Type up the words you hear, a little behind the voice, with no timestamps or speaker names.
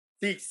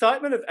The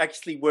excitement of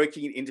actually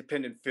working in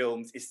independent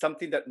films is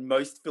something that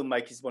most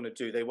filmmakers want to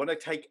do. They want to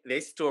take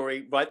their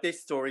story, write their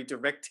story,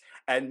 direct,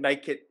 and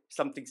make it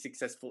something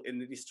successful in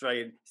the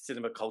Australian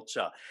cinema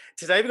culture.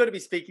 Today, we're going to be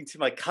speaking to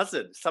my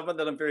cousin, someone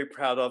that I'm very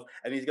proud of,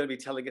 and he's going to be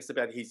telling us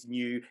about his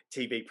new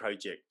TV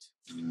project.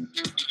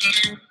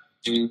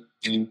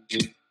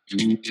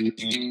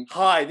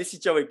 Hi, this is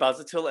Joey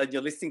Buzzertil, and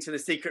you're listening to the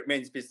Secret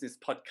Men's Business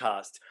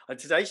podcast. On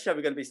today's show,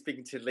 we're going to be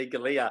speaking to Lee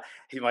Galea,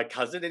 he's my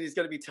cousin, and he's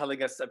going to be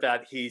telling us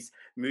about his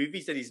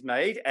movies that he's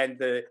made and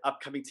the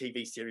upcoming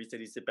TV series that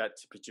he's about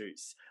to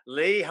produce.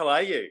 Lee, how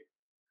are you?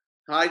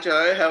 Hi,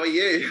 Joe. How are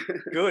you?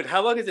 Good.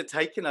 How long has it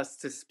taken us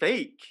to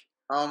speak?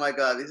 Oh my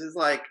God, this is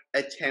like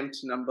attempt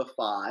number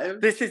 5.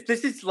 This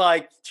is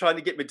like trying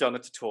to get Madonna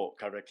to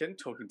talk, I reckon,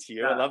 talking to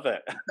you. Yeah. I love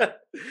it.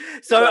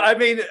 So, I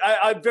mean,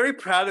 I'm very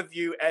proud of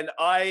you, and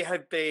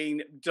I've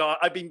been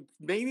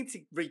meaning to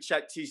reach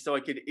out to you so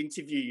I could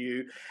interview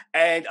you,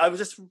 and I was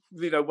just,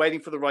 waiting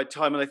for the right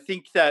time. And I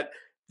think that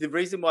the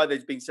reason why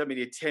there's been so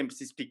many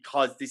attempts is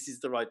because this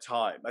is the right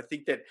time. I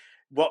think that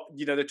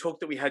the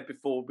talk that we had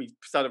before we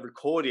started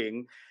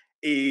recording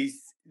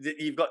is that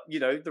you've got,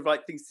 the right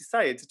things to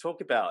say and to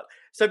talk about.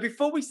 So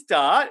before we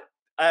start,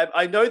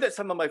 I know that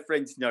some of my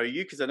friends know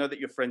you because I know that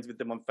you're friends with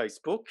them on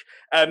Facebook.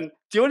 Do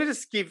you want to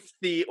just give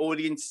the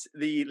audience,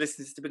 the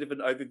listeners, a bit of an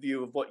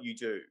overview of what you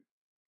do?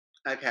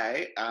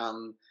 Okay.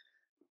 I'm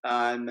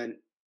an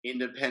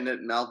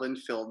independent Melbourne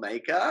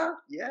filmmaker.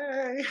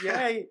 Yay!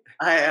 Yay!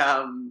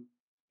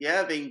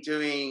 I've been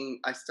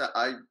doing. I've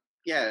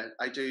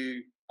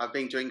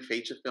been doing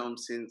feature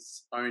films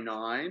since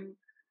 2009.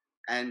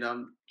 And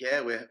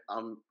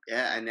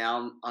and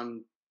now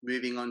I'm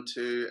moving on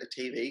to a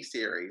TV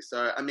series.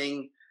 So I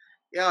mean,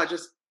 I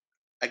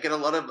get a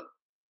lot of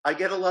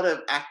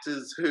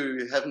actors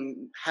who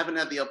haven't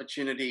had the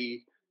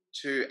opportunity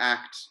to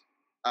act.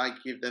 I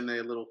give them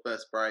their little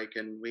first break,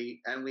 and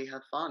we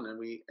have fun, and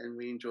we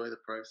enjoy the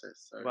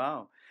process. So.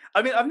 Wow.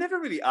 I mean, I've never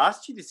really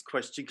asked you this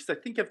question because I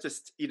think I've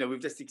just, we've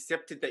just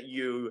accepted that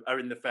you are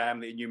in the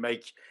family and you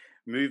make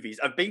movies.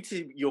 I've been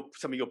to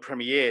some of your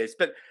premieres,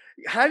 but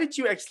how did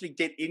you actually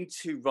get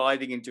into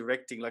writing and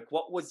directing? Like,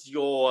 what was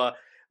your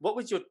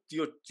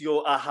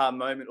aha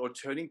moment or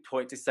turning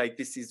point to say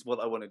this is what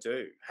I want to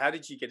do? How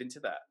did you get into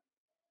that?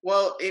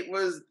 Well, it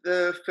was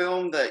the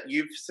film that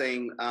you've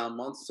seen,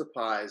 Monster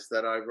Pies,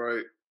 that I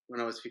wrote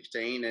when I was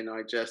 15, and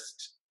I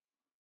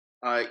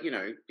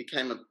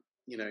became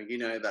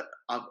that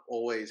I've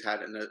always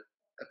had an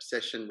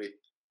obsession with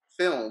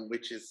film,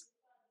 which is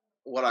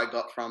what I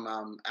got from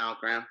our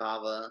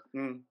grandfather,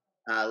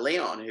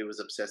 Leon, who was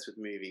obsessed with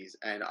movies.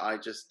 And I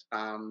just,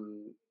 I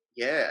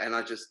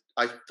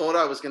thought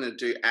I was going to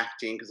do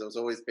acting because I was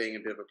always being a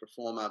bit of a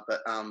performer,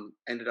 but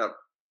ended up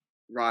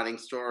writing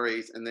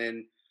stories. And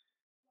then,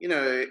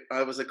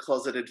 I was a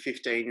closeted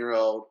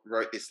 15-year-old,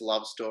 wrote this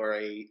love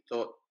story,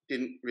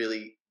 didn't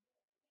really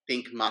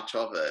think much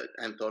of it,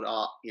 and thought,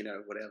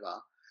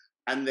 whatever.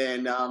 And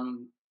then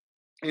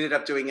ended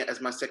up doing it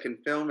as my second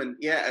film, and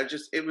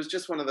it was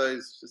just one of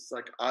those, just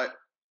like I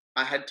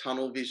had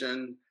tunnel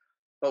vision,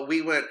 but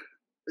we weren't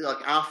like,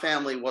 our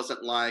family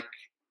wasn't like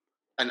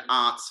an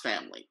arts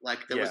family,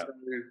 like there was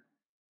no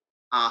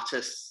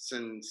artists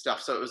and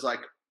stuff, so it was like,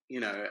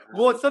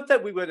 well, it's not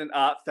that we weren't an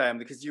art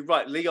family, because you're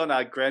right, Leon,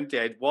 our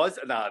granddad, was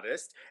an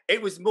artist.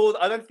 It was more,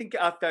 I don't think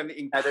our family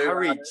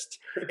encouraged,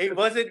 it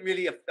wasn't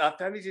really, our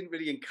family didn't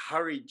really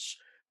encourage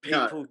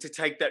people to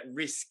take that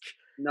risk.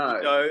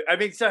 No. I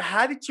mean, so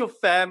how did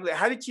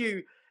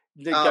you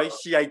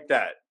negotiate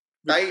that?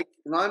 My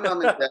mum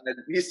and dad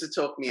used to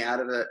talk me out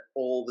of it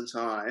all the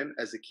time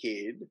as a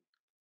kid.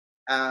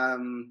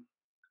 And,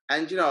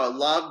 I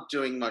loved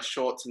doing my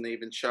shorts and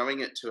even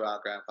showing it to our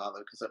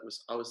grandfather,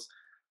 because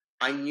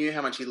I knew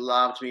how much he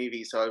loved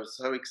movies. So I was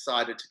so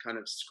excited to kind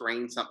of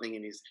screen something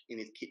in his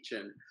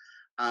kitchen.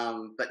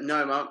 But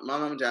no, my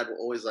mum and dad were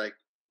always like,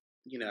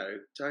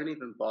 don't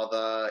even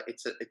bother.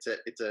 It's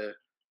a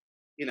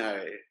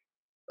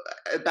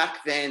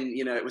back then,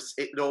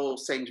 it all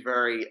seemed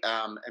very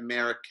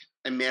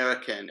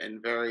American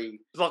and very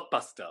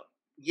blockbuster.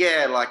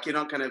 Yeah, like, you're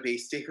not going to be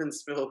Steven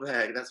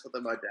Spielberg. That's what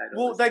my dad.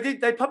 Well,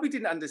 they probably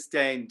didn't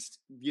understand,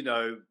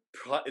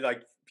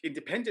 like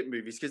independent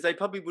movies, because they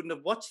probably wouldn't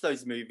have watched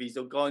those movies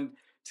or gone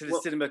to the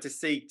cinema to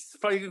see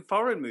even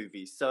foreign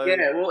movies. So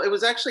well, it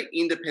was actually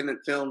independent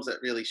films that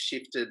really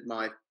shifted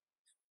my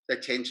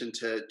attention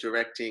to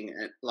directing,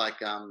 and like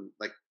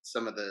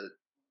some of the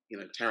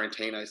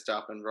Tarantino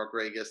stuff and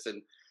Rodriguez,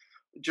 and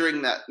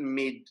during that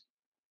mid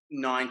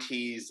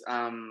 90s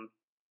art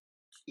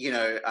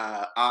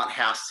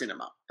house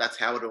cinema. That's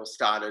how it all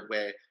started,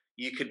 where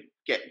you could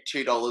get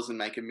 $2 and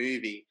make a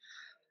movie.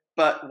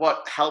 But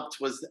what helped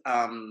was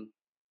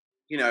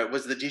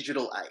was the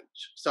digital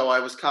age. So I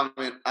was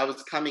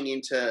coming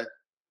into,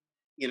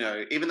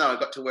 even though I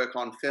got to work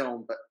on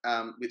film, but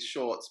with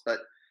shorts, but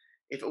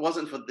if it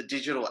wasn't for the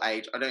digital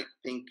age, I don't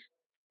think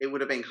it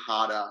would have been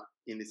harder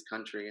in this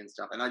country and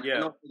stuff. And I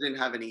didn't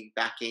have any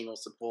backing or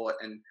support.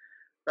 And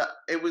but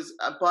it was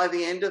by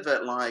the end of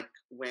it, like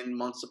when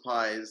Monster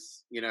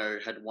Pies,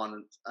 had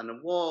won an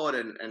award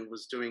and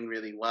was doing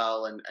really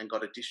well and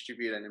got a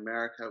distributor in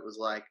America, it was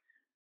like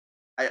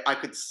I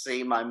could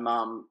see my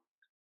mum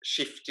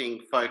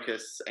shifting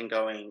focus and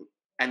going,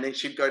 and then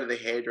she'd go to the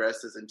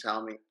hairdressers and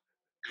tell me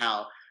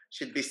how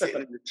she'd be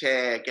sitting in the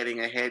chair getting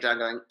her hair done,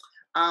 going,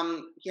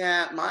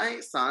 yeah, my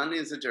son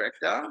is a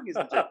director. He's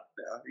a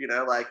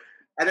director, like,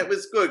 and it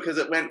was good because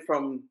it went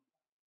from,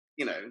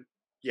 Yeah.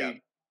 you,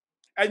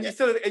 And yeah,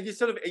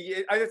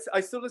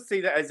 I sort of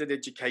see that as an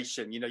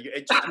education. You're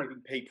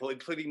educating people,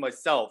 including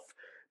myself,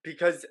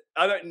 because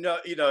I don't know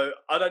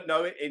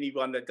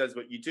anyone that does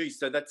what you do.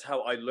 So that's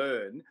how I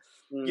learn.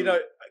 mm.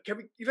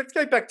 Let's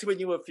go back to when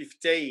you were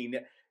 15.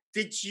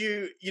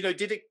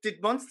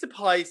 Did Monster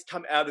Pies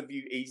come out of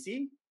you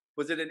easy?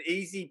 Was it an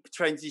easy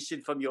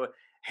transition from your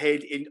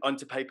head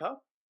onto paper?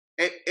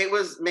 It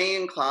was me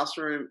in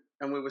classroom,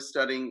 and we were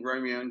studying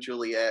Romeo and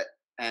Juliet,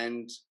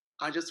 and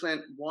I just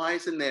went, why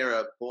isn't there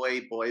a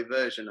boy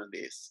version of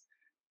this?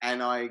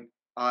 And I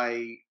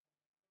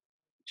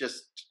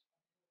just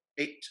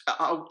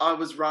I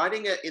was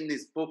writing it in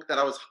this book that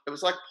it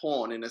was like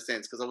porn in a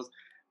sense, because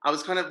I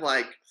was kind of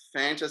like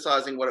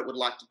fantasizing what it would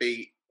like to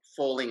be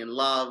falling in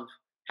love,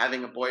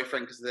 having a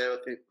boyfriend, because there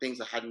were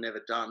things I had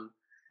never done.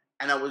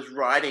 And I was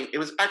writing, it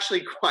was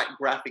actually quite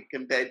graphic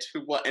compared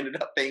to what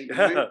ended up being the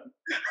movie.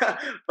 But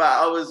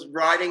I was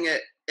writing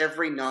it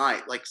every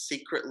night, like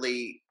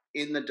secretly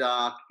in the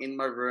dark, in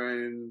my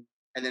room,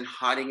 and then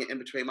hiding it in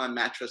between my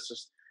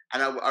mattress.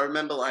 And I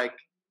remember, like,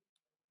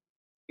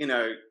 you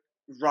know,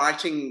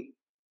 writing,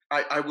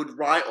 I would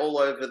write all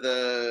over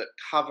the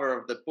cover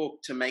of the book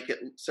to make it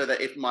so that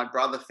if my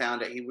brother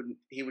found it,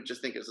 he would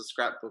just think it was a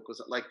scrapbook or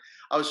something. Like,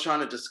 I was trying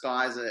to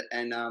disguise it,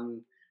 and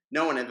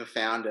no one ever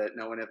found it.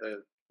 No one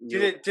ever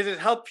knew it. Did it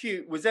help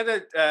you? Was that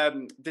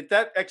did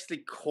that actually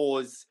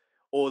cause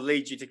or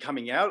lead you to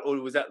coming out, or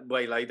was that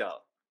way later?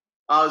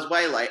 I was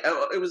way late.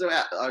 It was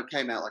about, I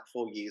came out like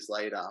 4 years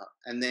later,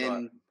 and Right.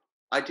 then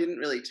I didn't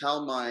really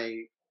tell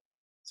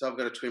so I've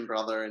got a twin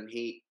brother, and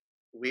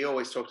we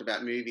always talked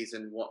about movies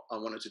and what I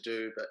wanted to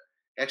do, but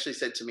he actually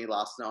said to me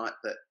last night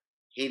that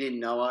he didn't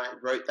know I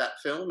wrote that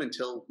film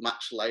until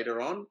much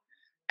later on.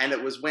 And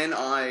it was when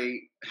I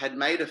had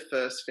made a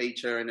first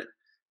feature, and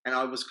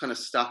I was kind of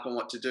stuck on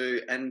what to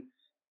do. And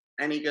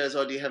he goes,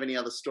 "Oh, do you have any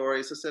other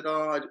stories?" I said,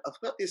 "Oh,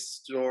 I've got this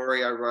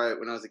story I wrote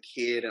when I was a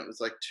kid, and it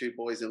was like two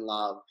boys in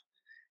love."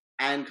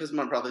 And because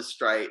my brother's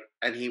straight,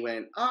 and he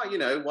went, "Oh,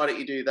 why don't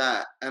you do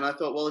that?" And I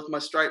thought, well, if my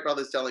straight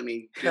brother's telling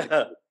me do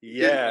the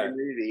Yeah. same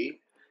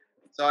movie,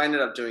 so I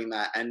ended up doing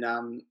that. And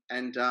the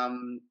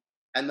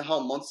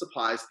whole Monster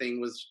Pies thing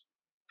was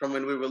from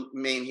when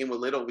me and him were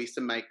little. We used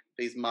to make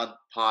these mud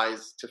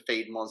pies to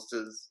feed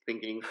monsters,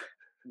 thinking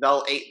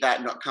they'll eat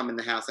that, not come in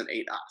the house and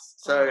eat us.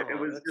 So it Oh,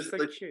 was that's just so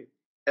the cute.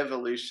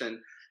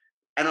 evolution.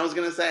 And I was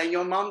going to say, and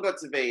your mum got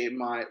to be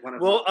one of my.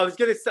 Well, I was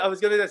gonna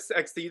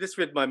actually, you just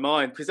read my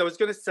mind, because I was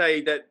gonna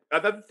say that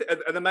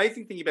an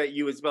amazing thing about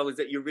you as well is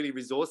that you're really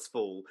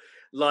resourceful.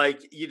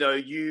 Like,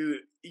 you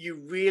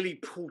really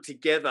pull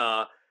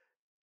together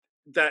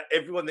that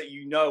everyone that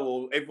you know,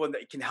 or everyone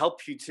that can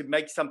help you to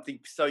make something,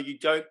 so you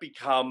don't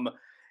become,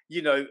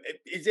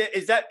 is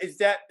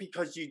that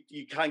because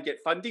you can't get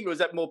funding, or is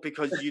that more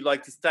because you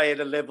like to stay at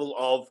a level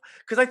of,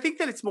 because I think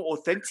that it's more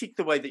authentic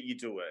the way that you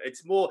do it.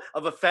 It's more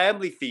of a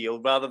family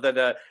feel rather than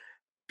a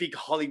big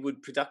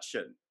Hollywood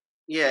production.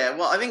 Yeah,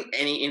 well, I think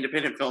any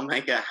independent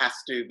filmmaker has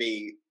to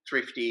be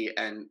thrifty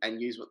and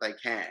use what they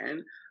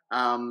can.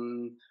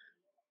 Um,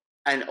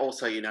 and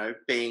also,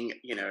 being,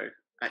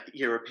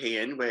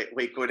 European,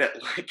 we're good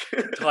at, like,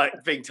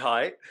 Tight, being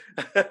tight.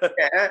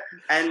 yeah.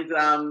 And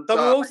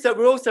But so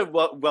we're also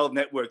well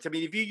networked. I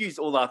mean, if you use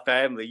all our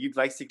family, you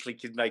basically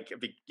could make a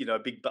big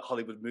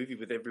Hollywood movie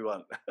with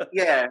everyone.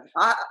 yeah,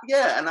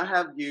 and I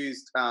have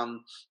used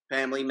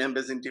family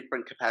members in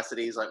different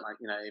capacities, like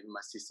even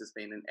my sister's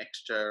been an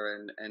extra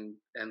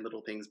and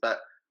little things. But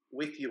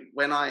with you,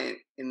 when I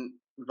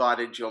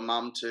invited your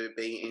mum to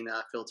be in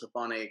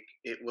Filterphonic,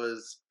 it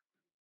was,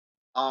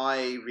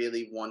 I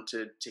really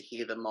wanted to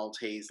hear the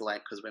Maltese,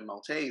 like, because we're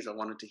Maltese. I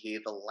wanted to hear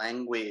the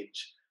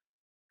language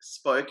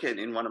spoken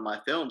in one of my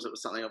films. It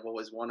was something I've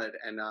always wanted,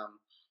 and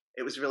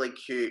it was really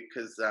cute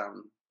because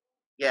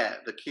yeah,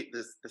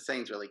 the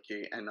scene's really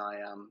cute, and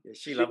Yeah,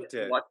 she did you loved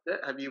it. watch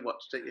it? Have you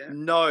watched it yet?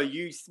 No,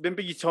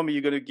 remember you told me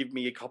you're going to give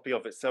me a copy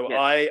of it. So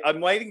Yeah,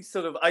 I'm waiting.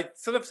 I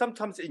sort of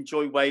sometimes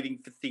enjoy waiting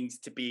for things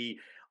to be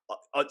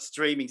on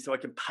streaming so I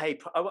can pay.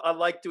 I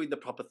like doing the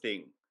proper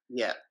thing.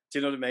 yeah, Do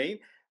you know what I mean?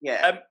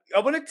 yeah. I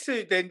wanted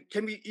to then,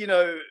 can we,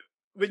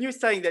 when you're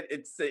saying that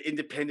it's an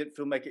independent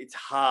filmmaker, it's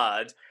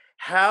hard.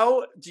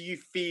 How do you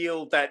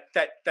feel that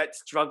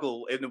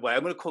struggle, in a way?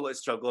 I'm going to call it a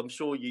struggle. I'm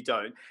sure you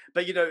don't,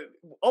 but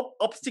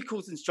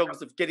obstacles and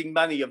struggles of getting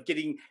money, of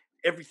getting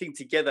everything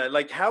together.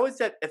 Like, how has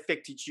that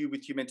affected you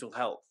with your mental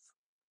health?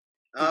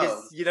 Oh,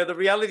 Because the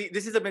reality.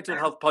 This is a mental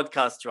health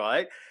podcast,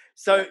 right?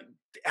 yeah. So,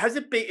 has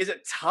it been? Is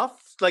it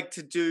tough, like,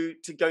 to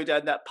go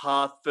down that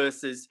path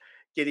versus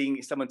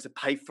getting someone to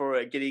pay for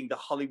it, getting the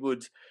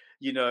Hollywood,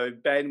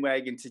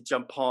 bandwagon to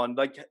jump on?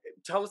 Like,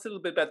 tell us a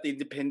little bit about the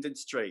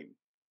independence dream.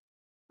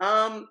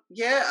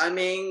 Yeah, I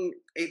mean,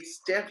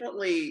 it's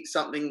definitely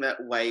something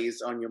that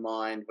weighs on your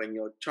mind when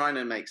you're trying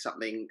to make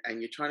something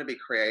and you're trying to be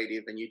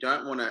creative and you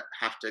don't want to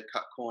have to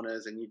cut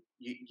corners and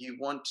you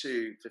want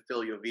to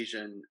fulfill your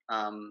vision,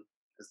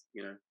 as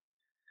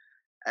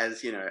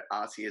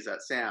artsy as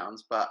that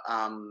sounds. But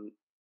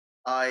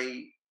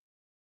I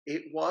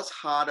it was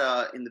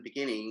harder in the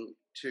beginning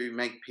to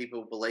make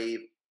people believe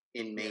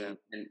in Yeah.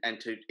 me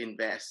and to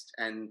invest.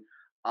 And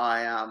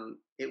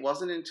it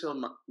wasn't until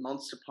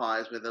Monster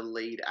Pies where the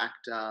lead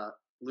actor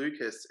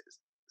Lucas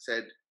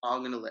said,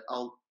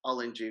 I'll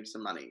lend you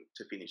some money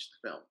to finish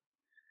the film.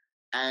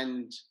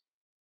 And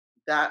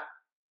that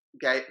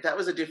that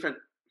was a different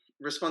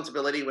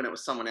responsibility when it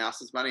was someone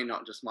else's money,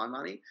 not just my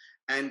money.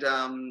 And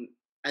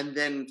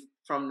then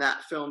from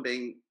that film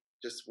being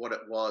just what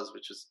it was,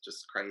 which was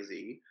just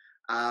crazy,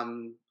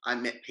 I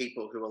met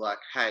people who were like,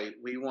 "Hey,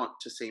 we want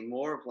to see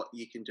more of what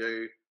you can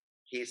do.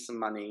 Here's some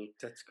money,"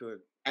 That's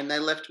good. and they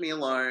left me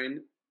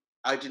alone.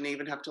 I didn't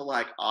even have to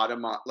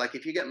itemize. Like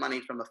if you get money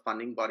from a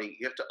funding body,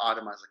 you have to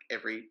itemize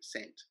every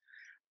cent.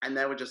 And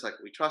they were just like,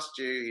 "We trust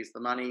you. Here's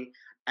the money."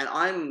 And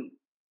I'm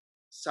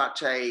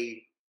such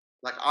a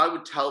I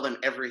would tell them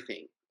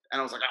everything, and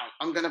I was like, "Oh,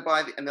 I'm going to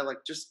buy," and they're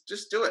like, "Just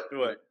do it."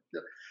 Right.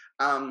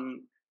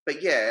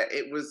 But yeah,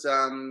 it was.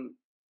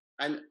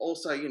 And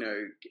also,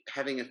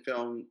 having a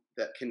film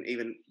that can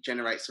even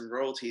generate some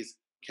royalties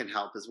can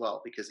help as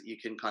well because you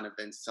can kind of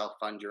then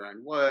self-fund your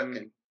own work.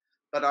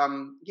 But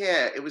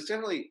yeah, it was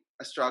definitely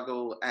a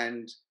struggle.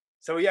 And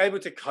so, were you able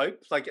to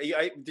cope? Like,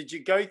 did you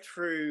go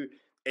through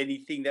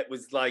anything that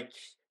was like,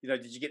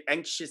 did you get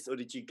anxious, or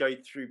did you go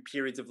through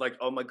periods of like,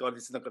 oh my god,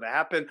 this is not going to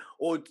happen,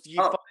 or do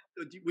you oh,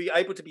 were you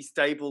able to be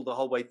stable the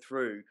whole way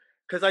through?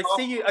 Because I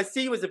see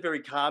you as a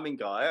very calming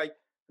guy.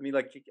 I mean,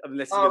 like,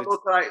 unless you're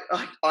look,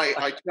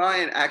 I try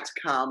and act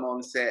calm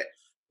on set,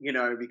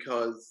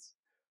 because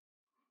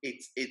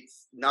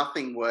it's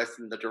nothing worse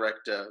than the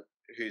director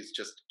who's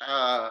just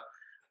but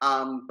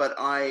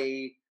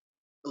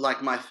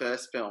my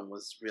first film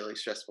was really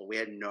stressful. We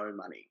had no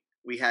money.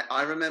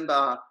 I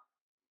remember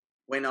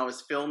when I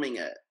was filming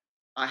it,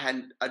 I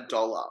had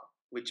 $1,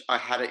 which I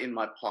had it in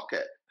my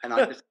pocket, and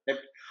I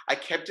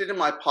kept it in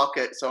my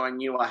pocket so I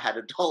knew I had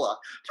 $1,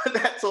 but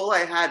that's all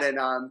I had. And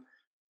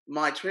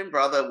my twin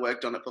brother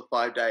worked on it for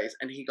 5 days,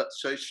 and he got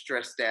so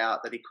stressed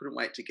out that he couldn't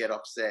wait to get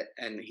off set,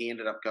 and he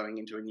ended up going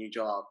into a new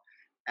job.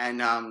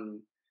 And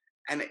and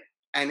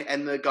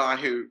and the guy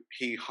who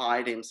he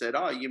hired him said,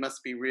 "Oh, you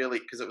must be really,"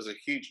 because it was a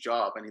huge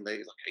job, and he's like,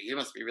 "Hey, you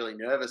must be really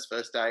nervous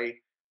first day,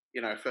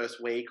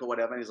 first week or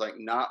whatever." And he's like,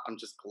 "Nah, I'm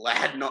just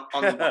glad not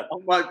on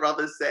on my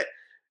brother's set."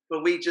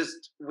 But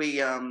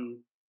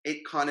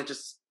it kind of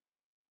just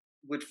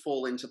would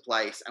fall into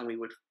place, and we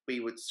would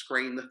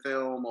screen the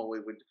film, or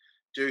we would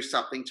do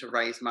something to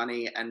raise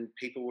money, and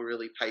people were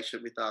really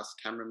patient with us,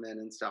 cameramen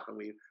and stuff, and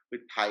we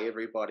would pay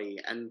everybody.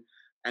 And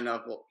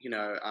I've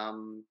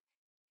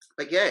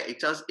but yeah, it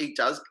does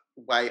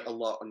weigh a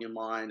lot on your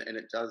mind, and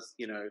it does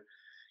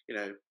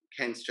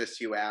can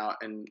stress you out.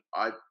 And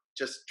I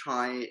just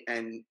try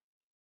and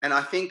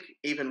I think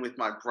even with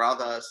my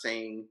brother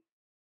seeing,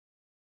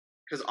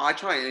 because I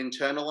try and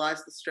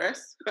internalize the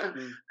stress,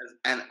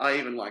 and I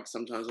even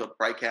sometimes I'll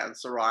break out in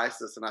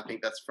psoriasis, and I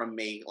think that's from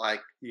me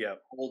yeah.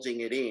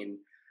 holding it in.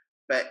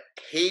 But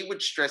he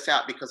would stress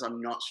out because I'm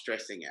not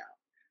stressing out,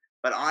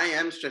 but I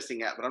am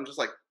stressing out, but I'm just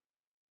Well,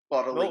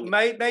 bottling.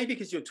 maybe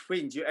because you're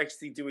twins, you're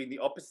actually doing the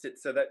opposite,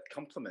 so that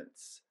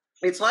complements.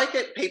 It's like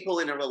people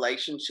in a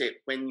relationship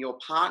when your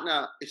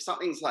partner, if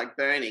something's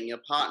burning,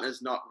 your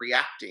partner's not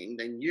reacting,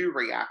 then you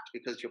react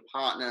because your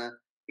partner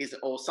is,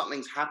 or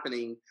something's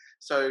happening.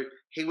 So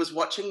he was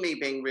watching me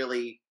being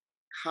really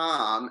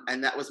calm,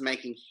 and that was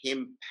making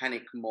him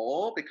panic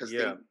more because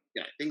Yeah.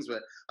 things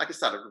were it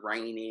started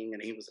raining,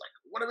 and he was like,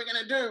 "What are we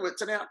going to do?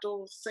 It's an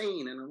outdoor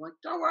scene." And I'm like,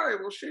 "Don't worry,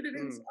 we'll shoot it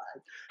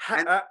inside."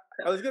 And I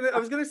was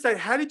gonna say,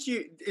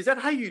 is that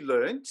how you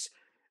learned?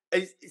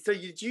 So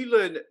did you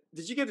learn?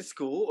 Did you go to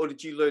school, or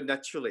did you learn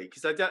naturally?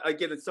 Because I don't.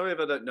 Again, sorry if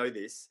I don't know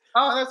this.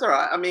 oh, that's all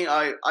right. I mean,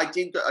 I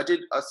did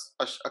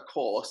a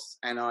course,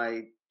 and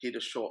I did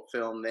a short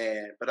film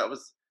there, but it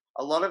was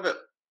a lot of it.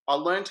 I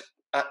learned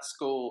at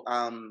school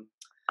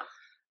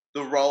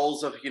the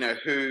roles of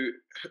who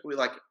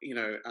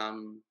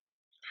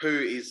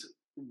is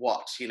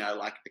what,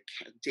 the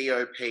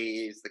DOP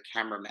is the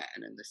cameraman,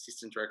 and the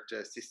assistant director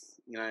and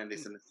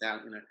this and the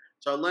sound.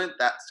 So I learned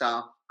that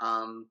stuff.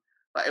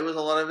 But it was,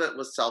 a lot of it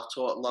was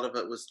self-taught. A lot of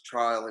it was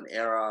trial and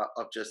error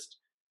of just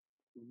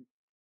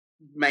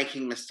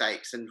making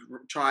mistakes and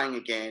trying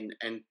again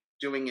and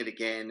doing it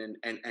again,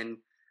 and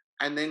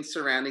then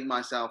surrounding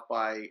myself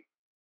by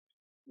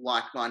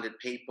like-minded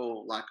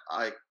people. Like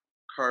I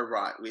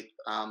co-write with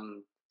my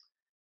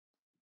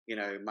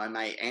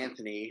mate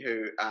Anthony,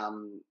 who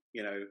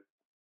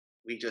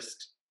we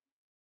just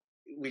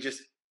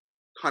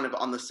kind of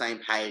on the same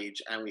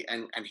page, and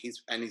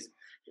he's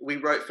we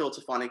wrote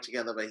Filterphonic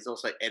together, but he's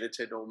also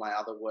edited all my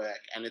other work,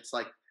 and it's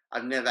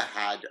I've never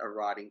had a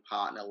writing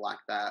partner like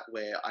that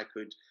where I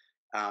could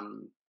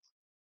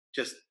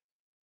just,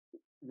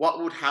 what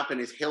would happen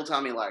is he'll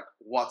tell me like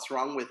what's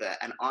wrong with it,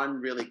 and I'm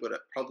really good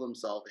at problem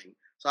solving,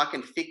 so I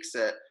can fix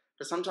it.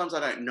 But sometimes I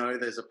don't know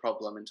there's a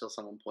problem until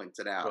someone points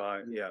it out.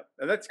 Right. Yeah.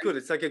 And that's good.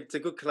 It's like it's a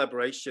good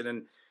collaboration,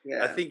 and I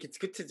Yeah. think it's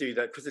good to do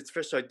that because it's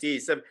fresh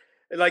ideas. So,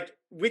 like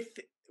with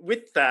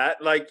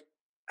that, like,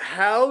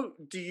 how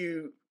do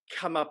you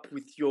come up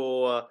with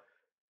your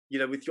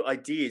with your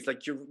ideas?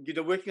 Like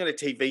you're working on a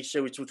TV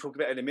show, which we'll talk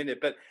about in a minute.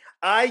 But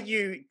are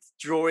you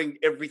drawing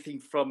everything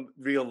from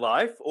real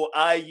life, or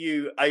are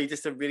you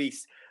just a really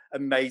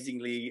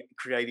amazingly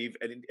creative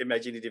and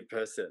imaginative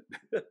person?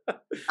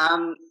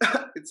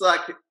 It's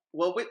like,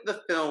 well, with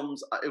the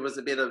films, it was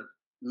a bit of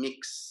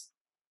mix.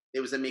 It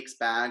was a mixed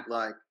bag.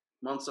 Like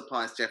Monster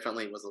Pies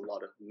definitely was a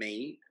lot of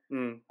me.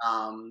 Mm,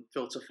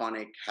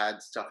 Filterphonic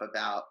had stuff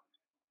about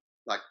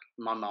like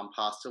my mum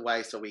passed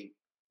away, so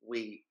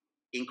we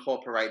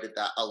incorporated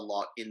that a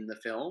lot in the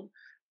film,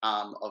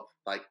 of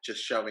like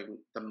just showing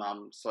the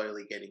mum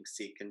slowly getting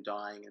sick and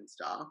dying and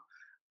stuff.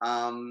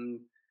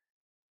 Um,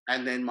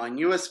 and then my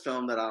newest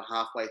film that I'm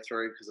halfway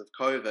through because of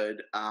COVID,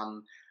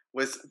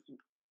 was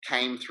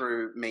came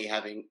through me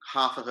having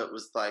half of it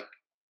was like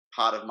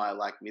part of my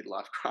like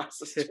midlife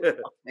crisis to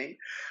me.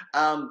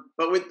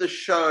 But with the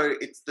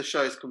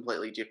show's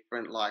completely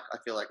different. Like I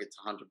feel like it's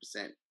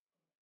 100%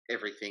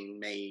 everything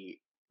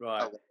me, a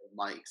right. lot of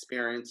my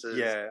experiences.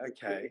 Yeah.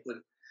 Okay.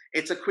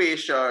 It's a queer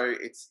show.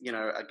 It's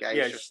a gay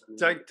Yeah,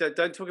 show.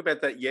 don't talk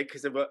about that yet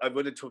because I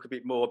want to talk a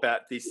bit more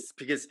about this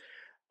because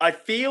I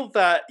feel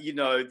that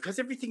because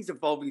everything's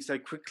evolving so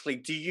quickly.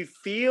 Do you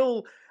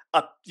feel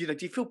do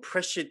you feel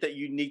pressured that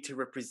you need to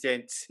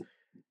represent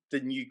the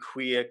new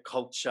queer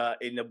culture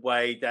in a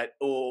way that,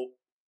 or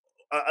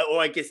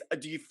I guess,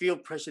 do you feel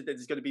pressured that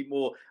there's going to be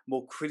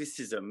more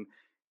criticism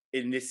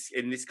in this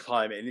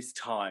climate in this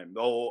time,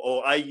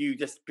 or are you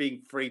just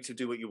being free to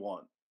do what you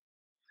want?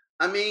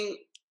 I mean,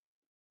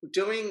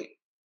 doing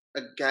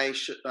a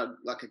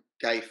like a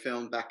gay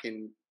film back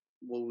in,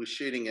 well, we were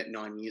shooting it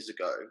 9 years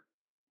ago,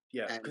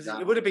 Yeah, and because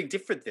it would have been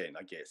different then,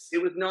 I guess.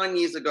 it was 9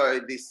 years ago.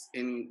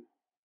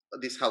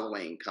 This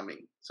Halloween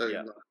coming, so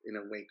Yeah. like, in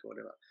a week or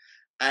whatever,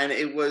 and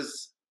it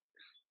was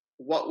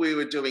what we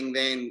were doing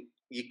then.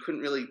 You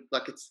couldn't really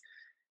like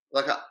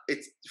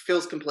it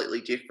feels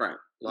completely different.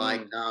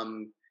 Like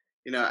Mm.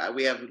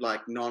 we have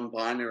like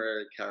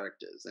non-binary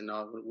characters, and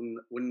I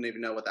wouldn't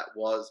even know what that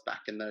was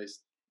back in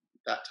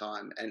that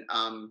time,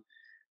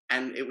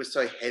 and it was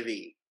so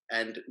heavy.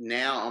 And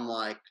now I'm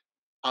like,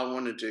 I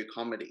want to do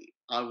comedy.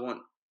 I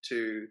want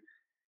to,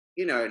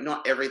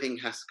 not everything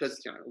has,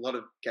 because a lot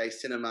of gay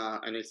cinema,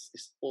 and it's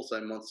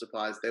also Monster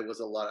Pies. There was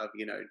a lot of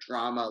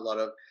drama, a lot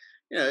of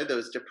there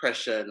was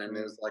depression, and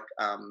there Mm. was like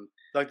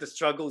Like the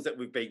struggles that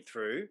we've been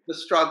through. the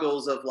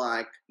struggles of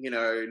like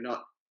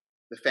not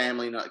the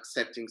family not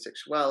accepting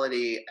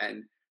sexuality,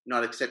 and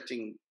not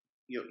accepting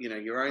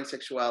your own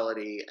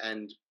sexuality,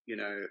 and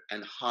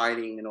and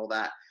hiding and all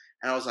that.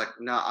 And I was like,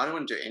 no, I don't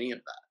want to do any of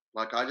that.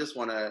 Like I just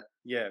want to,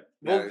 Yeah.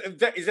 you Well, know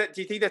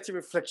do you think that's a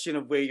reflection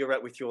of where you're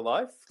at with your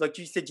life? Like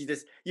you said,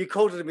 you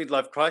called it a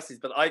midlife crisis,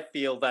 but I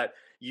feel that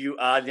you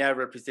are now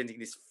representing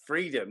this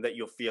freedom that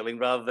you're feeling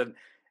rather than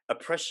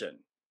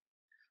oppression.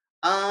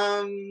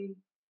 um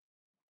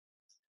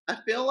I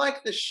feel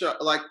like the show,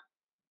 like,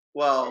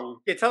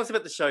 well, Yeah, tell us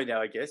about the show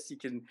now, I guess. You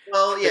can.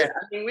 yeah,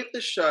 I mean, with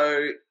the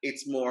show,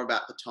 it's more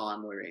about the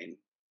time we're in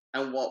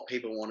and what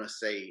people want to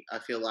see. I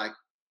feel like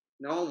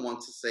no one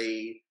wants to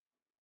see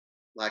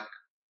like,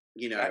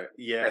 Yeah,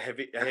 a, a a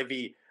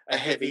heavy,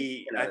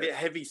 heavy, a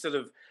heavy sort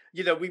of.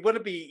 We want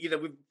to be.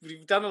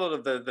 We've done a lot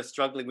of the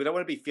struggling. We don't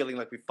want to be feeling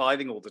like we're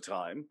fighting all the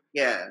time.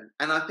 yeah.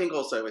 And I think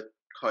also with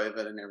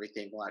COVID and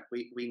everything, like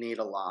we need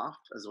a laugh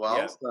as well.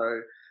 Yeah.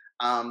 So,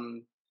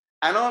 um,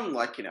 and I'm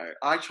like,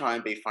 I try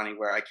and be funny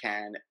where I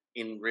can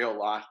in real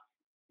life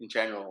in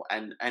general,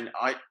 and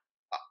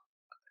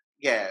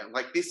yeah,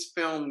 like this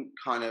film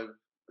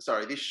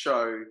this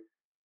show,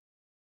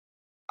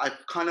 I've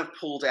kind of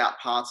pulled out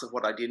parts of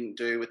what I didn't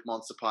do with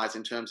Monster Pies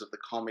in terms of the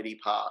comedy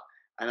part,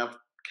 and I've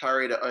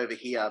carried it over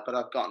here, but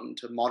I've gotten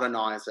to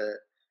modernize it,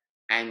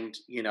 and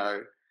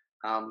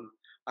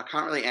I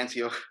can't really answer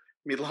your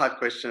midlife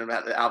question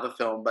about the other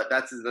film, but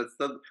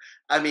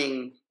I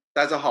mean,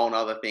 that's a whole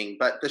nother thing.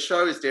 But the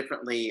show is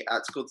definitely,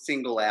 it's called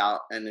Single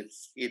Out, and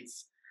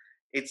it's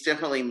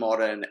definitely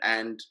modern,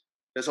 and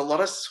there's a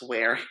lot of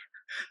swearing,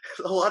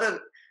 a lot of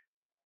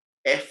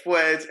F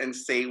words and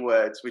C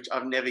words, which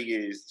I've never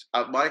used.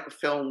 My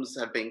films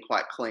have been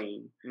quite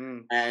clean,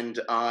 Mm. and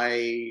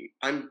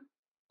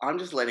I'm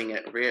just letting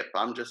it rip.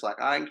 I'm just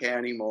like, I don't care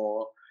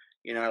anymore.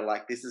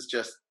 Like this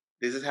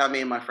is how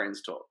me and my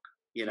friends talk.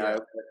 Yeah.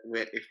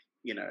 If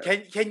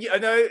Can you? I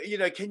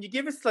know. Can you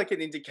give us like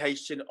an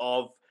indication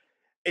of?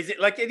 Is it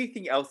like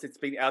anything else that's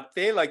been out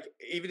there, like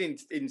even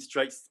in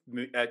straight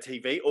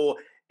TV, or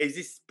is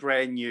this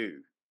brand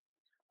new?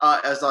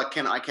 as like,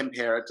 can I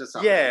compare it to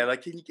Yeah, something?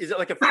 like is it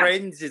like a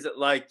Friends? Is it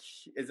like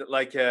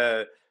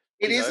a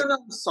It you is know? an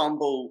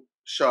ensemble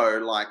show.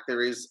 Like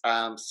there is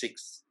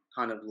six.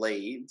 kind of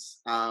leads.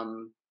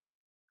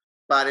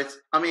 But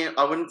I mean,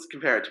 I wouldn't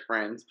compare it to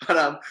Friends,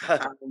 but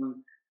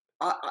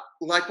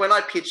like when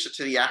I pitched it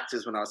to the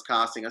actors when I was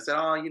casting, I said,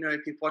 oh,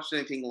 if you've watched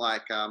anything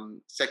like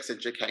Sex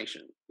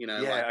Education,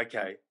 like, Yeah,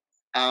 okay.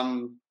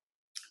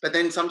 but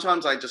then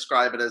sometimes I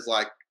describe it as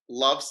like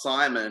Love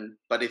Simon,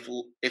 but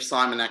if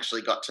Simon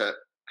actually got to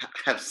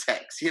have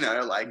sex,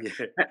 like,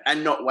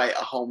 and not wait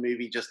a whole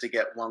movie just to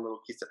get one little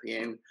kiss at the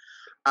end.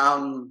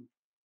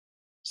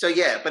 So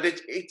yeah, but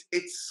it's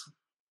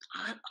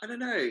I don't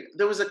know.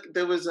 There was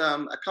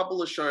a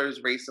couple of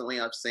shows recently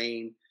I've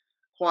seen,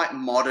 quite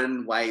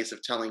modern ways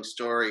of telling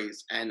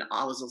stories, and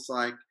I was just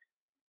like,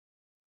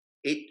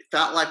 it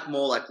felt like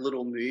more like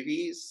little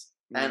movies,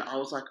 and I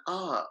was like,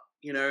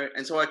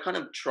 and so I kind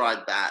of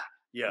tried that.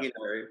 Yeah.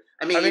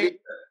 I mean,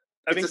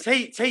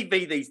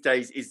 TV these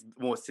days is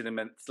more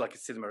cinema. It's like a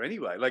cinema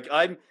anyway. Like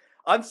I'm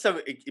so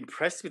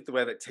impressed with the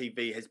way that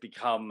TV has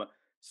become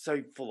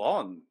so full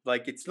on.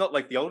 Like it's not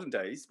like the olden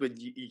days when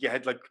you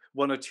had like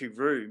one or two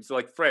rooms,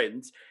 like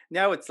Friends.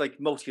 Now it's like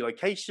multi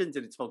locations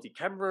and it's multi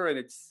camera and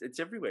it's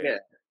everywhere.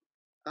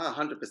 Yeah,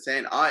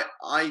 100%. I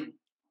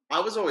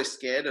was always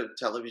scared of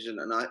television,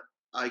 and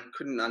I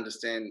couldn't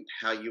understand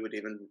how you would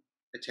even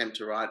attempt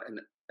to write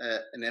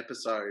an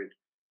episode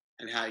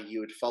and how you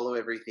would follow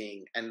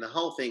everything. And the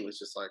whole thing was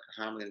just like,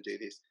 how am I going to do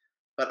this?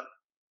 But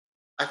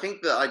I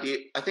think I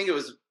think it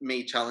was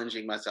me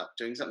challenging myself,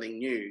 doing something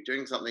new,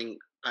 doing something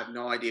I have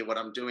no idea what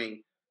I'm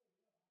doing.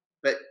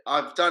 But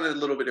I've done a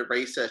little bit of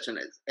research, and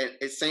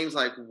it seems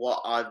like what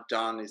I've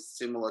done is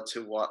similar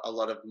to what a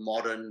lot of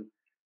modern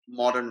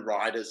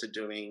writers are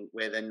doing,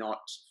 where they're not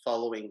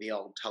following the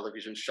old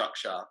television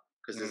structure,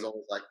 because there's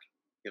always like,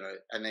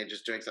 and they're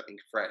just doing something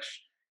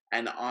fresh.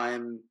 And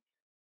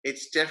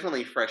it's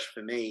definitely fresh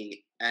for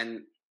me,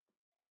 and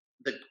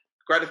the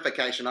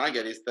gratification I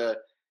get is so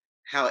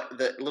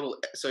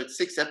it's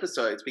 6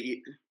 episodes, but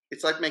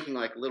it's like making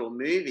like little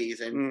movies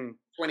and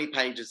 20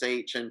 pages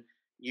each, and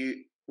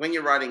when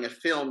you're writing a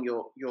film,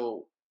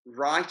 you're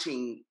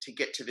writing to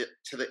get to the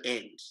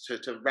end, to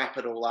wrap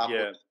it all up,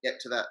 or to get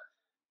to that,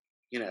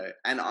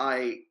 and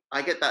I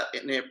get that,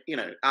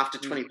 after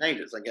 20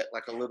 pages, I get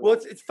like a little. Well,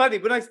 it's funny,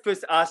 when I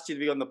first asked you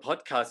to be on the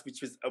podcast,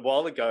 which was a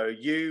while ago,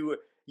 you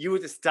were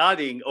just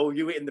starting, or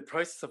you were in the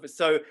process of it.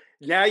 So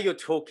now you're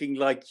talking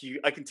like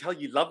I can tell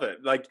you love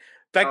it. Like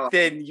back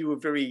then you were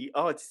very,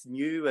 it's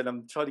new and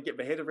I'm trying to get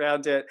my head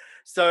around it.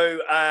 So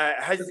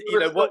is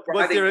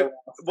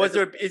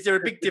there a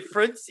big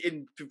difference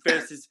in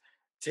versus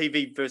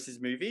TV versus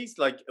movies?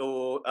 Like,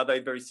 or are they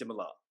very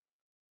similar?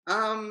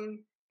 I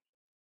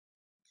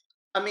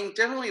mean,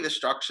 definitely the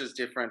structure's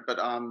different, but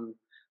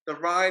the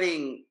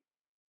writing,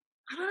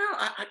 I don't know.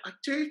 I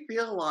do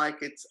feel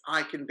like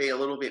I can be a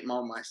little bit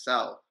more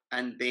myself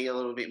and be a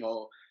little bit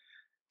more.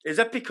 Is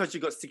that because you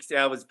got 6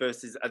 hours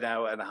versus an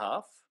hour and a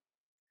half?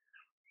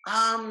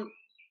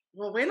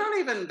 Well, we're not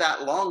even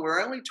that long.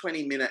 We're only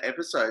 20-minute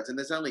episodes, and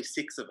there's only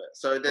 6 of it.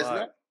 So there's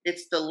not.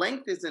 It's the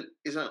length isn't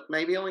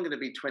maybe only going to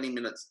be 20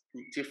 minutes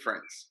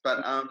difference,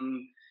 but I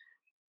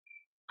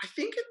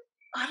think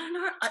I don't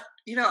know.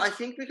 I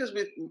think because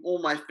with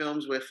all my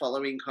films, we're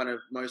following kind of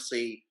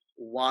mostly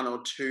 1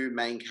 or 2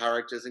 main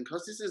characters, and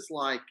because this is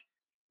like,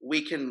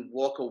 we can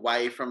walk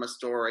away from a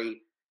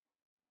story,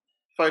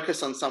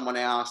 focus on someone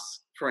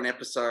else for an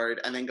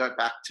episode, and then go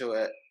back to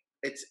it.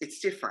 It's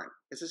different.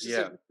 It's just a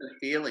different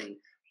feeling,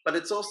 but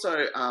it's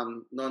also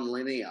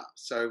non-linear.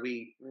 So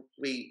we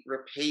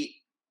repeat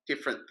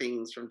different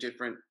things from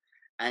different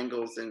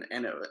angles, and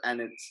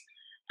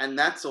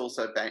that's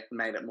also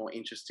made it more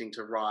interesting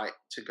to write,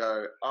 to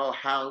go,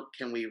 how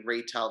can we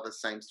retell the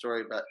same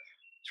story but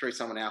through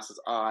someone else's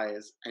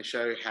eyes, and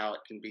show how it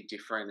can be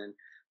different. And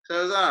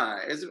so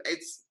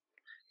it's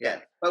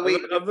But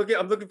I'm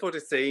looking forward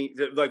to seeing,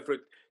 like, for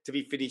it to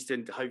be finished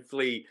and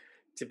hopefully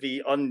to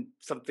be on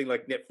something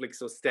like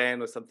Netflix or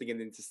Stan or something, and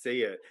then to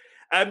see it.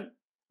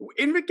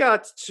 In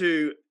regards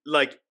to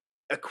like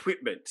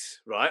equipment,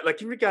 right?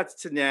 Like in regards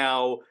to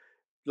now,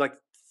 like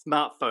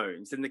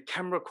smartphones and the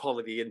camera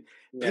quality and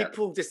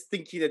people just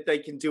thinking that they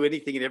can do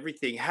anything and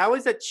everything. How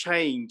has that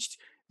changed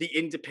the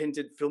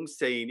independent film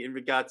scene in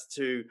regards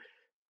to,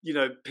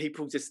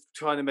 people just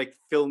trying to make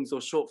films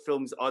or short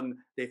films on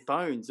their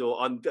phones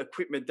or on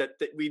equipment that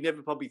we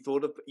never probably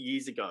thought of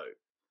years ago?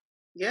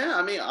 Yeah,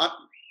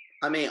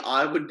 I mean,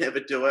 I would never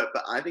do it,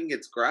 but I think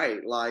it's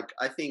great. Like,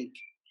 I think,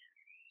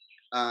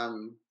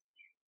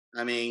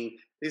 I mean,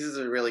 this is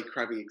a really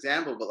crappy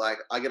example, but like,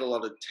 I get a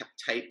lot of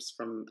tapes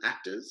from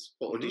actors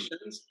for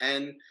auditions,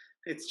 and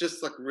it's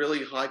just like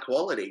really high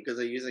quality because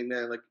they're using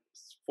their like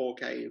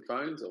 4K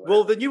phones or whatever.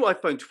 Well, the new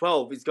iPhone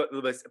 12 has got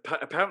the most,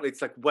 apparently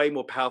it's like way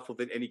more powerful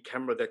than any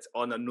camera that's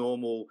on a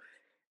normal,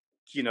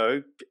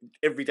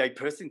 everyday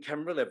person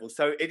camera level.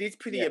 So it is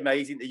pretty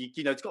amazing that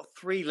it's got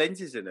 3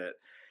 lenses in it.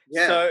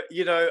 Yeah. So,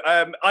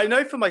 I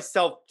know for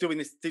myself doing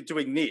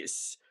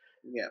this,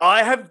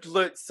 I have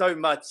learnt so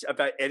much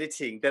about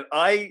editing that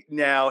I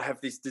now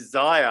have this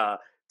desire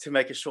to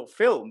make a short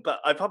film, but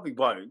I probably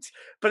won't.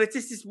 But it's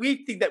just this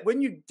weird thing that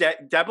when you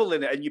dabble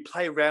in it and you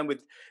play around with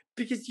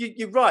because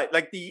you're right.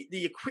 Like the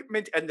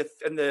equipment and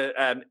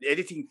the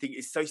editing thing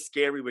is so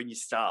scary when you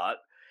start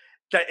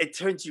that it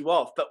turns you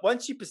off. But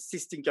once you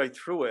persist and go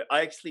through it,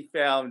 I actually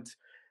found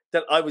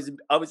that I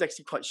was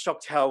actually quite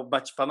shocked how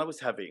much fun I was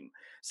having.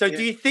 So Yeah.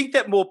 do you think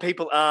that more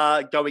people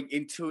are going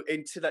into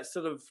that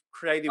sort of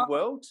creative Oh,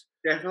 world?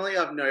 definitely,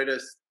 I've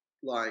noticed,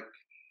 like,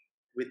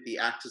 with the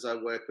actors I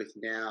work with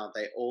now,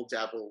 they all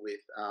dabble with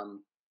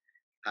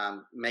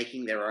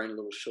making their own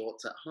little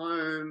shorts at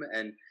home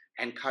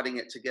and cutting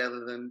it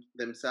together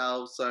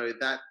themselves. So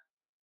that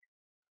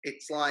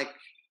it's like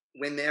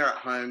when they're at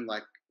home,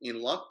 like in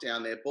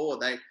lockdown, they're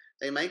bored.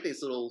 They make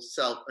these little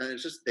and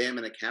it's just them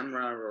and a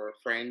camera or a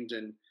friend,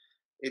 and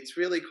it's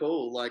really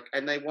cool. Like,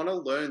 and they want to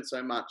learn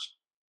so much.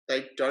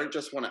 They don't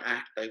just want to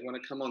act; they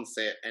want to come on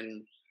set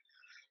and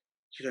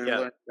Yeah.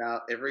 learn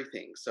about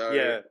everything. So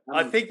Yeah,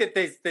 I think that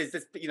there's this,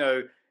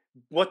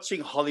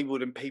 watching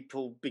Hollywood and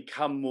people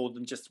become more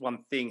than just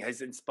one thing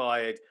has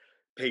inspired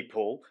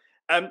people.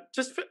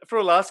 Just for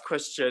a last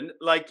question,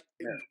 like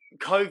yeah.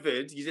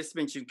 COVID, you just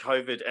mentioned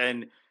COVID,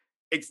 and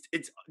it's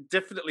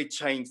definitely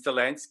changed the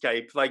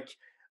landscape. Like,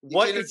 Did you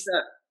what know is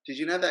that? Did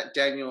you know that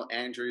Daniel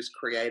Andrews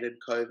created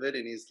COVID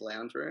in his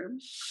lounge room?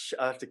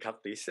 I have to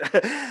cut this.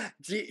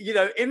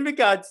 In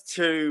regards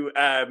to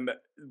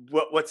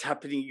what's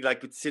happening,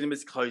 like with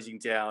cinemas closing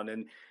down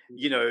and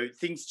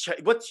things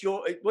change. What's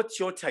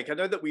your take? I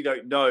know that we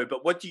don't know,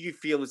 but what do you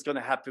feel is going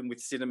to happen with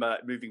cinema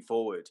moving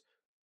forward?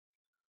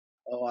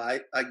 Oh,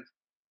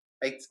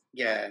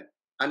 yeah.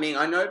 I mean,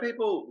 I know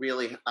people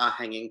really are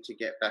hanging to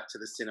get back to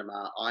the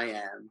cinema. I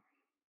am,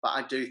 but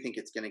I do think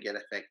it's going to get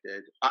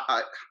affected.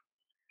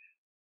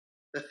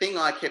 The thing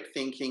I kept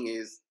thinking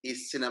is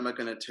cinema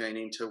going to turn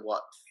into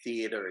what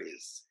theater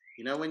is?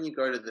 You know, when you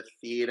go to the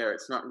theater,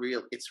 it's not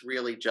real. It's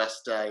really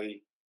just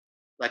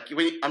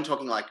I'm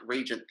talking like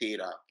Regent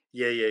Theatre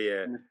Yeah, yeah,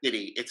 yeah, in the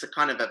city. It's a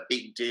kind of a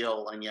big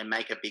deal, and you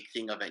make a big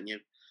thing of it, and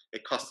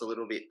it costs a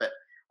little bit. But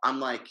I'm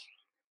like,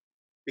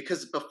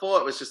 because before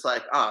it was just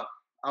like, oh,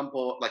 I'm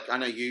bored. Like, I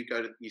know you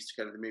used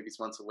to go to the movies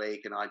once a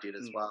week, and I did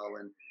as mm, well.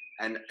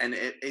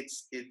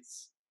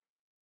 It's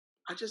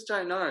I just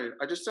don't know.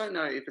 I just don't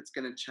know if it's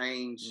going to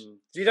change. mm.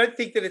 You don't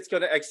think that it's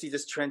going to actually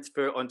just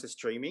transfer onto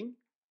streaming?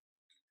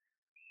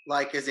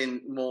 Like, as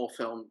in more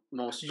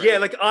Yeah,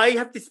 streaming. like I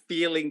have this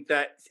feeling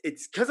that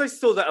it's because I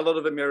saw that a lot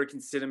of American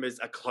cinemas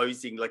are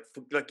closing, like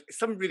like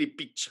some really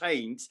big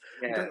chains.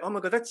 I'm Yeah, going, oh my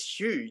god, that's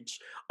huge.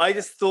 I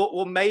just thought,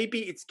 well,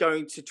 maybe it's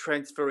going to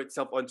transfer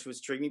itself onto a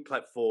streaming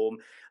platform.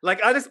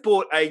 Like I just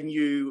bought a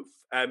new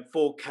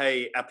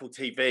 4K Apple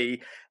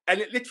TV, and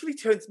it literally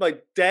turns my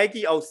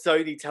daggy old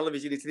Sony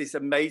television into this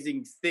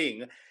amazing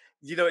thing.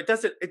 It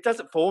does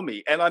it for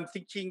me, and I'm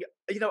thinking,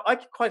 I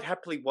could quite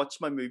happily watch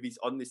my movies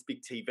on this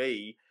big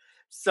TV.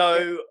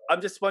 yeah, So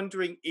I'm just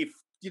wondering if,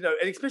 and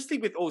especially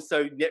with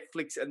also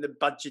Netflix and the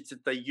budgets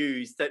that they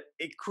use, that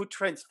it could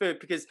transfer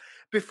because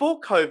before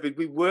COVID,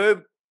 we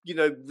were,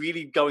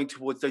 really going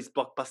towards those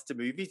blockbuster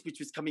movies, which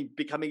was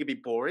becoming a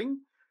bit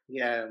boring.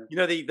 yeah,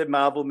 The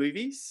Marvel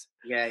movies.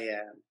 yeah,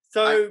 yeah.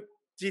 I So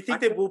do you I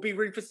think there think will be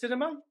room for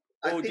cinema?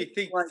 I Or do think you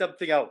think like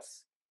something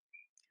else?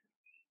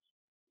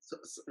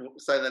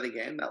 say that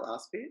again. That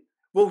last bit.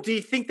 Well, do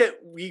you think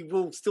that we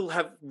will still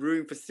have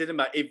room for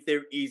cinema if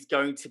there is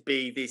going to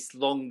be this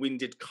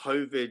long-winded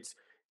COVID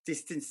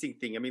distancing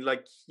thing? I mean,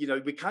 like,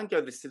 we can't go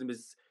to the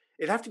cinemas.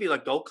 It'd have to be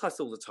like gold class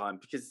all the time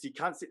because you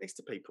can't sit next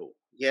to people.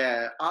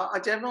 Yeah, I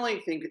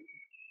definitely think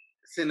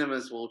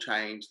cinemas will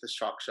change the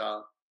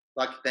structure.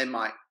 Like, they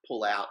might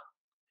pull out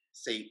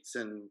seats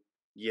and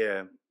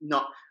Yeah.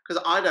 not,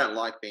 because I don't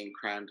like being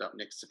crammed up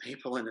next to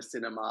people in a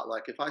cinema.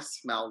 Like, if I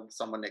smell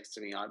someone next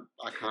to me, I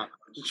can't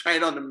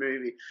concentrate on the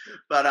movie.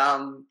 But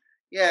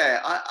yeah,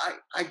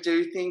 I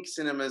do think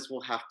cinemas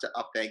will have to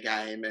up their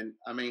game. And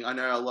I mean, I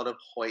know a lot of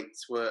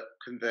Hoyts were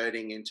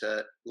converting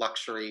into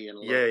luxury and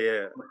a lot of Yeah,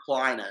 yeah.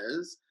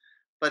 recliners,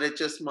 but it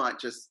just might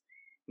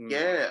Mm,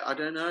 yeah, I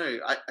don't know.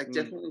 I mm.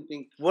 definitely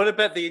think What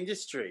about the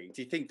industry?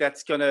 Do you think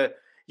that's gonna,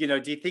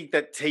 do you think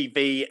that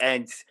TV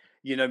and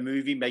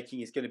movie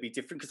making is going to be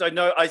different? Because I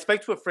know I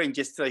spoke to a friend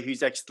yesterday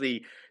who's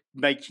actually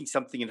making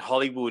something in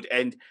Hollywood,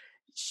 and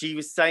she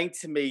was saying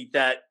to me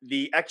that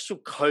the actual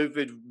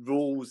COVID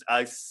rules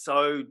are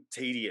so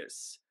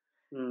tedious.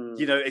 hmm,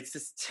 It's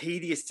just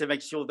tedious to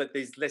make sure that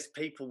there's less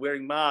people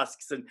wearing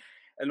masks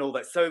and all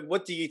that. So,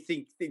 what do you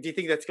think? Do you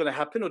think that's going to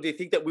happen, or do you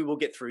think that we will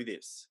get through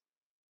this?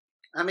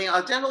 I mean,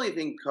 I definitely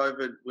think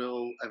COVID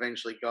will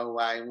eventually go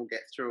away and we'll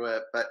get through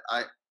it. But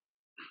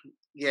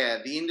yeah,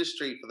 the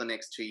industry for the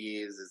next 2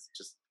 years is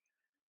just,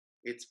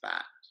 it's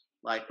bad.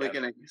 Like, we're Yeah.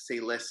 going to see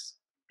less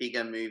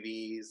bigger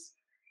movies.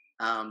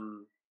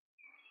 Um,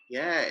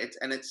 yeah,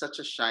 it's such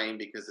a shame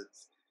because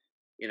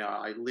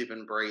I live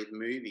and breathe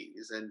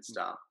movies and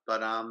stuff.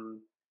 But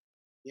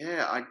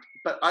yeah,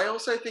 but I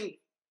also think,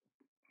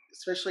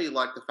 especially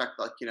like the fact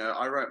that,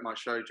 I wrote my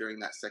show during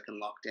that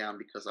second lockdown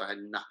because I had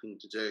nothing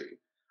to do.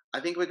 I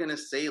think we're going to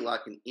see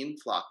like an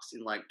influx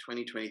in like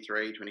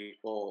 2023,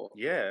 24,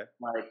 Yeah.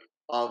 like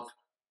of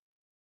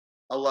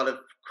a lot of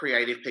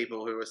creative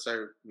people who are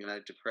so,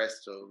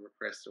 depressed or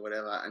repressed or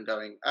whatever, and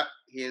going,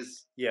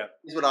 here's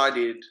what I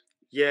did.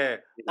 Yeah.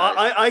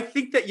 I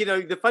think that,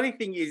 the funny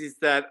thing is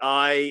that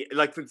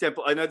for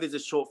example, I know there's a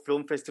short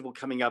film festival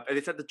coming up and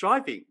it's at the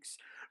drive-ins,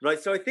 right?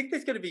 So I think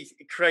there's going to be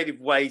creative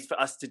ways for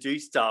us to do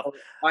stuff.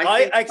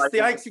 I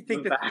actually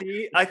think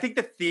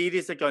the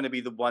theaters are going to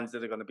be the ones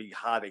that are going to be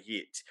harder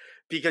hit,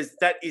 because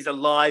that is a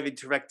live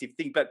interactive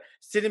thing. But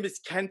cinemas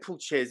can pull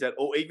chairs out,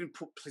 or even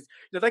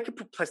they could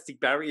put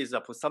plastic barriers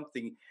up or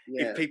something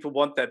if people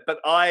want that. But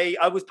I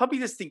was probably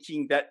just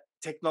thinking that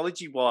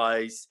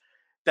technology-wise,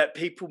 that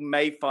people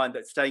may find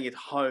that staying at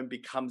home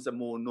becomes a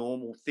more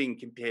normal thing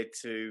compared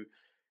to,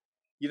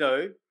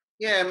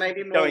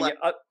 maybe more going. like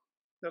I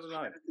don't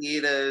know.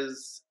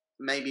 Theaters,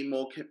 maybe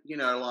more,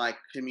 like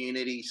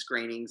community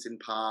screenings in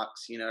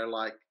parks.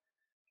 I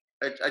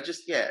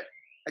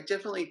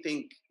definitely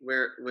think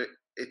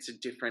it's a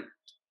different.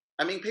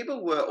 I mean,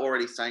 people were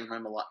already staying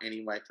home a lot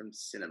anyway from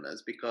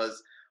cinemas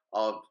because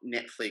of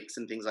Netflix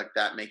and things like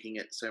that, making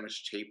it so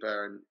much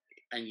cheaper,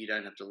 and you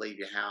don't have to leave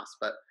your house.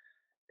 But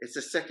it's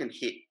a second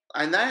hit,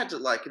 and they had to,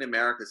 like in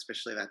America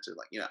especially, they had to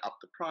up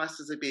the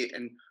prices a bit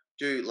and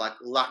do like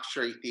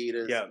luxury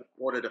theaters in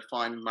order to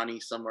find money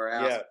somewhere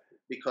else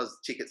because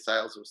ticket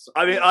sales were.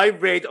 I mean, I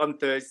read on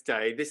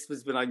Thursday. This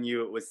was when I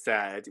knew it was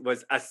sad.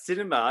 Was a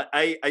cinema,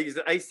 is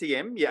it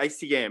ACM? Yeah,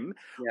 ACM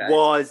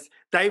was.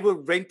 They were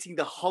renting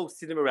the whole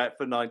cinema out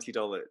for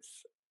 $90.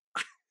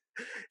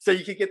 So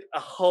you could get a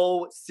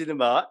whole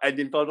cinema and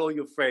invite all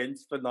your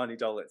friends for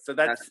 $90. So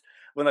that's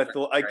when I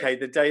thought, okay,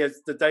 the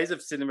days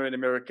of cinema in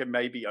America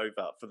may be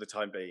over for the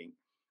time being.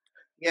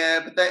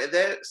 Yeah, but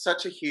they're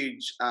such a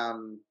huge.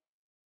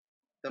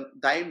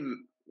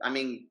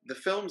 The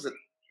films that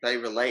they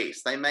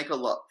release, they make a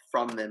lot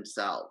from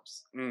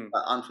themselves.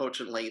 But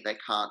unfortunately, they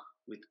can't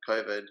with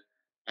COVID,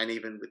 and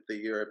even with the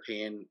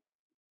European,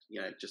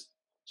 just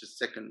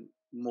second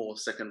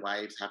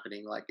waves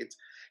happening. Like it's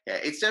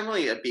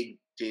definitely a big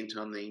dent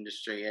on the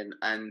industry,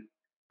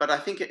 but I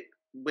think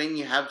when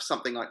you have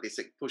something like this,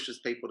 it pushes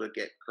people to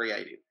get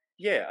creative.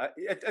 Yeah,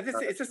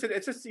 it's just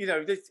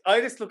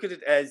I just look at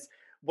it as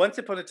once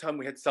upon a time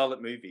we had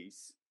silent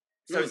movies,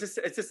 so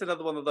it's just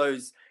another one of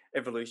those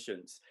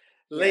evolutions.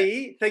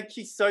 Lee, thank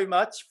you so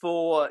much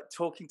for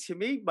talking to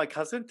me, my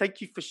cousin. Thank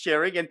you for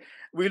sharing, and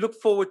we look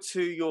forward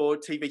to your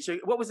TV show.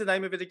 What was the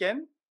name of it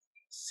again?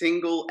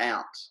 Single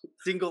Out.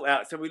 Single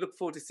Out. So we look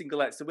forward to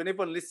Single Out. So when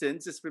everyone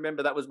listens, just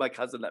remember that was my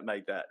cousin that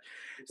made that.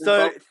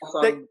 So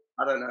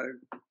I don't know.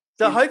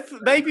 So hopefully,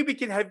 maybe we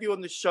can have you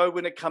on the show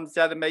when it comes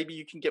out, and maybe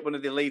you can get one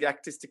of the lead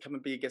actors to come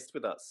and be a guest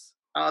with us.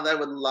 Oh, they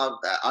would love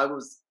that. I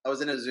was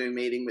in a Zoom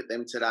meeting with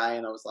them today,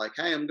 and I was like,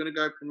 "Hey, I'm going to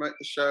go promote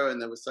the show," and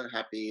they were so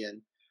happy.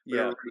 And we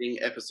were reading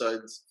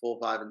episodes 4,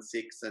 5, and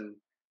 6, and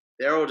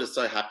they're all just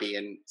so happy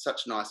and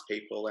such nice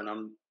people. And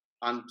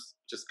I'm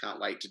just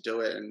can't wait to do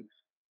it, and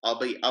I'll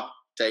be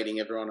updating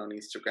everyone on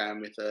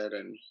Instagram with it,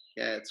 and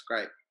it's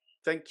great.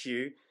 Thank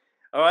you.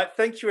 All right,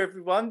 thank you,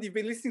 everyone. You've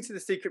been listening to the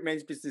Secret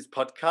Men's Business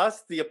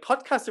podcast. The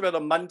podcasts are out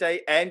on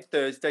Monday and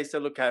Thursday, so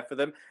look out for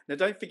them. Now,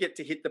 don't forget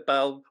to hit the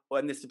bell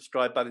and the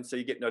subscribe button so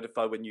you get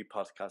notified when new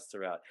podcasts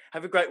are out.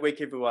 Have a great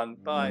week, everyone.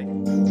 Bye.